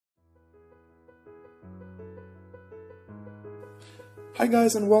Hi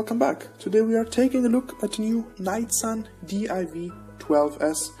guys and welcome back. Today we are taking a look at the new Nitesun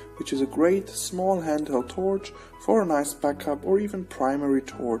DIV12S, which is a great small handheld torch for a nice backup or even primary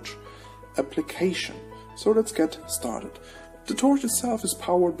torch application. So let's get started. The torch itself is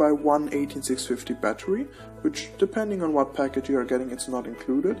powered by one 18650 battery, which depending on what packet you are getting it's not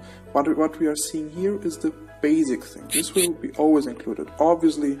included, but what we are seeing here is the basic thing. This will be always included.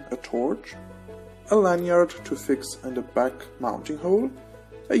 Obviously a torch, a lanyard to fix and a back mounting hole,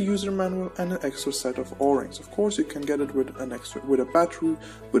 a user manual and an extra set of O-rings. Of course you can get it with a battery,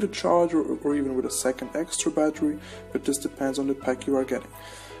 with a charger or even with a second extra battery, but this depends on the pack you are getting.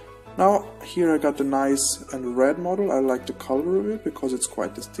 Now here I got the nice and red model. I like the color of it because it's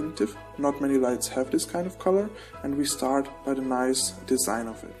quite distinctive. Not many lights have this kind of color, and we start by the nice design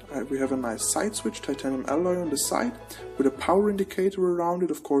of it. We have a nice side switch, titanium alloy on the side with a power indicator around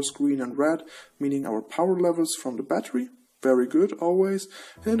it, of course green and red, meaning our power levels from the battery. Very good always.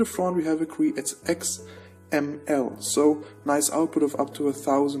 And in the front we have it's XML, so nice output of up to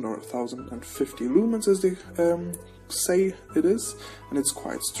 1000 or 1050 lumens as they say it is, and it's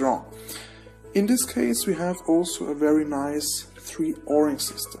quite strong. In this case we have also a very nice 3 O-ring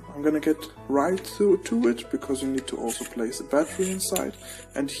system. I'm gonna get right to it because you need to also place a battery inside,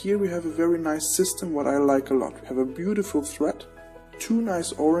 and here we have a very nice system what I like a lot. We have a beautiful thread, 2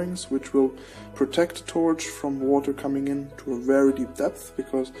 nice O-rings which will protect the torch from water coming in to a very deep depth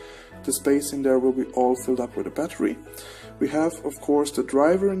because the space in there will be all filled up with a battery. We have of course the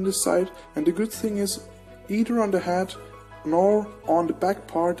driver in this side, and the good thing is either on the head nor on the back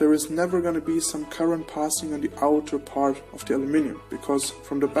part there is never going to be some current passing on the outer part of the aluminium, because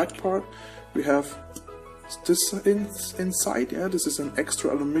from the back part we have this inside. This is an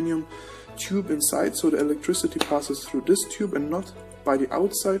extra aluminium tube inside, so the electricity passes through this tube and not by the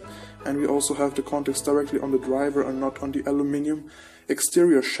outside, and we also have the contacts directly on the driver and not on the aluminium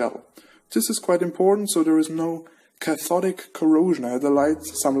exterior shell. This is quite important, so there is no cathodic corrosion. I had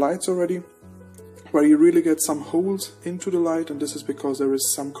some lights already where you really get some holes into the light, and this is because there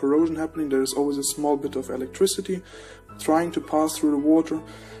is some corrosion happening. There is always a small bit of electricity trying to pass through the water,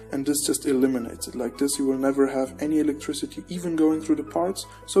 and this just eliminates it. Like this you will never have any electricity even going through the parts,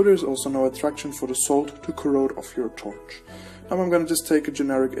 so there is also no attraction for the salt to corrode off your torch. Now I'm going to just take a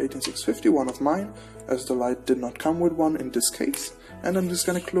generic 18650, one of mine, as the light did not come with one in this case, and I'm just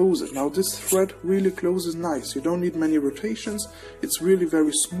going to close it. Now this thread really closes nice, you don't need many rotations, it's really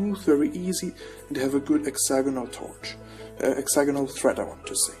very smooth, very easy, and you have a good hexagonal torch, hexagonal thread I want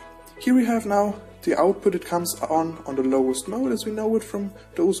to say. Here we have now the output. It comes on the lowest mode as we know it from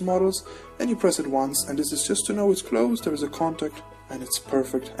those models, and you press it once and this is just to know it's closed, there is a contact and it's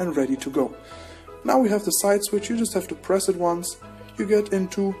perfect and ready to go. Now we have the side switch, you just have to press it once, you get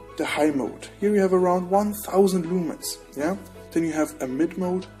into the high mode. Here we have around 1000 lumens, Then you have a mid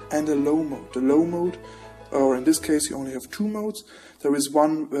mode and a low mode. The low mode, or in this case you only have 2 modes. There is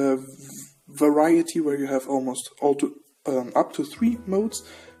one variety where you have almost up to 3 modes.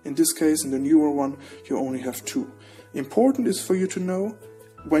 In this case, in the newer one, you only have 2. Important is for you to know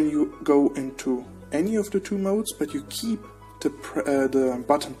when you go into any of the 2 modes, but you keep the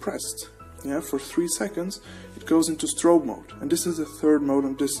button pressed. For 3 seconds, it goes into strobe mode, and this is the 3rd mode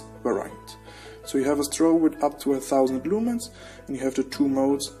on this variant. So you have a strobe with up to 1000 lumens, and you have the 2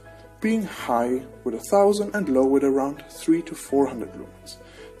 modes being high with 1000 and low with around 300 to 400 lumens.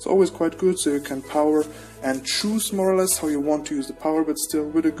 It's always quite good, so you can power and choose more or less how you want to use the power, but still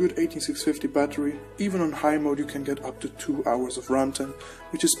with a good 18650 battery, even on high mode you can get up to 2 hours of runtime,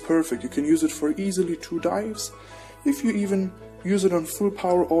 which is perfect. You can use it for easily 2 dives. If you even use it on full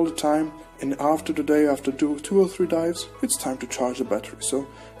power all the time, and after the day, after 2 or 3 dives, it's time to charge the battery. So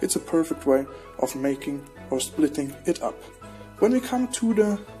it's a perfect way of making or splitting it up. When we come to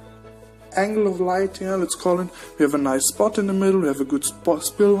the angle of light, let's call it, we have a nice spot in the middle, we have a good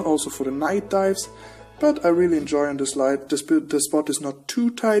spill also for the night dives, but I really enjoy on this light. The spot is not too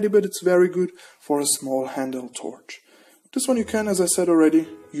tidy, but it's very good for a small handheld torch. This one you can, as I said already,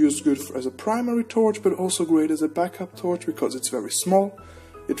 use good as a primary torch, but also great as a backup torch because it's very small,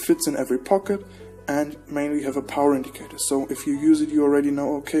 it fits in every pocket, and mainly have a power indicator. So if you use it you already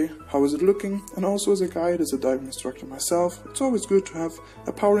know, okay, how is it looking? And also as a guide, as a diving instructor myself, it's always good to have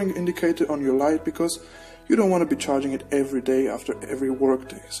a powering indicator on your light because you don't want to be charging it every day after every work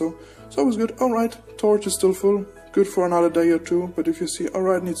day. So it's always good, alright, torch is still full, good for another day or 2, but if you see,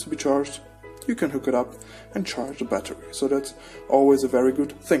 alright, needs to be charged, you can hook it up and charge the battery. So that's always a very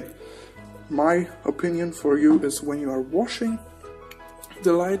good thing. My opinion for you is when you are washing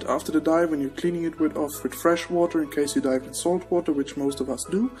the light after the dive when you're cleaning it off with fresh water in case you dive in salt water, which most of us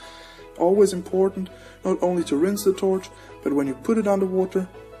do. Always important, not only to rinse the torch, but when you put it underwater,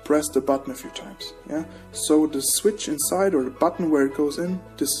 press the button a few times. Yeah, so the switch inside, or the button where it goes in,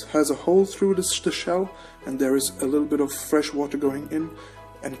 this has a hole through the shell, and there is a little bit of fresh water going in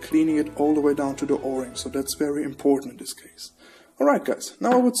and cleaning it all the way down to the o-ring. So that's very important in this case. Alright guys,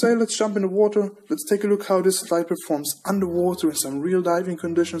 now I would say let's jump in the water. Let's take a look how this light performs underwater in some real diving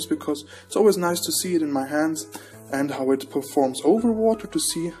conditions, because it's always nice to see it in my hands, and how it performs over water to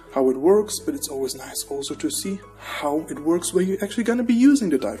see how it works, but it's always nice also to see how it works where you're actually going to be using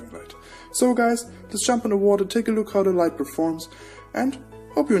the diving light. So guys, let's jump in the water, take a look how the light performs, and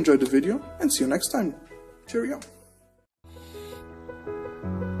hope you enjoyed the video, and see you next time. Cheerio!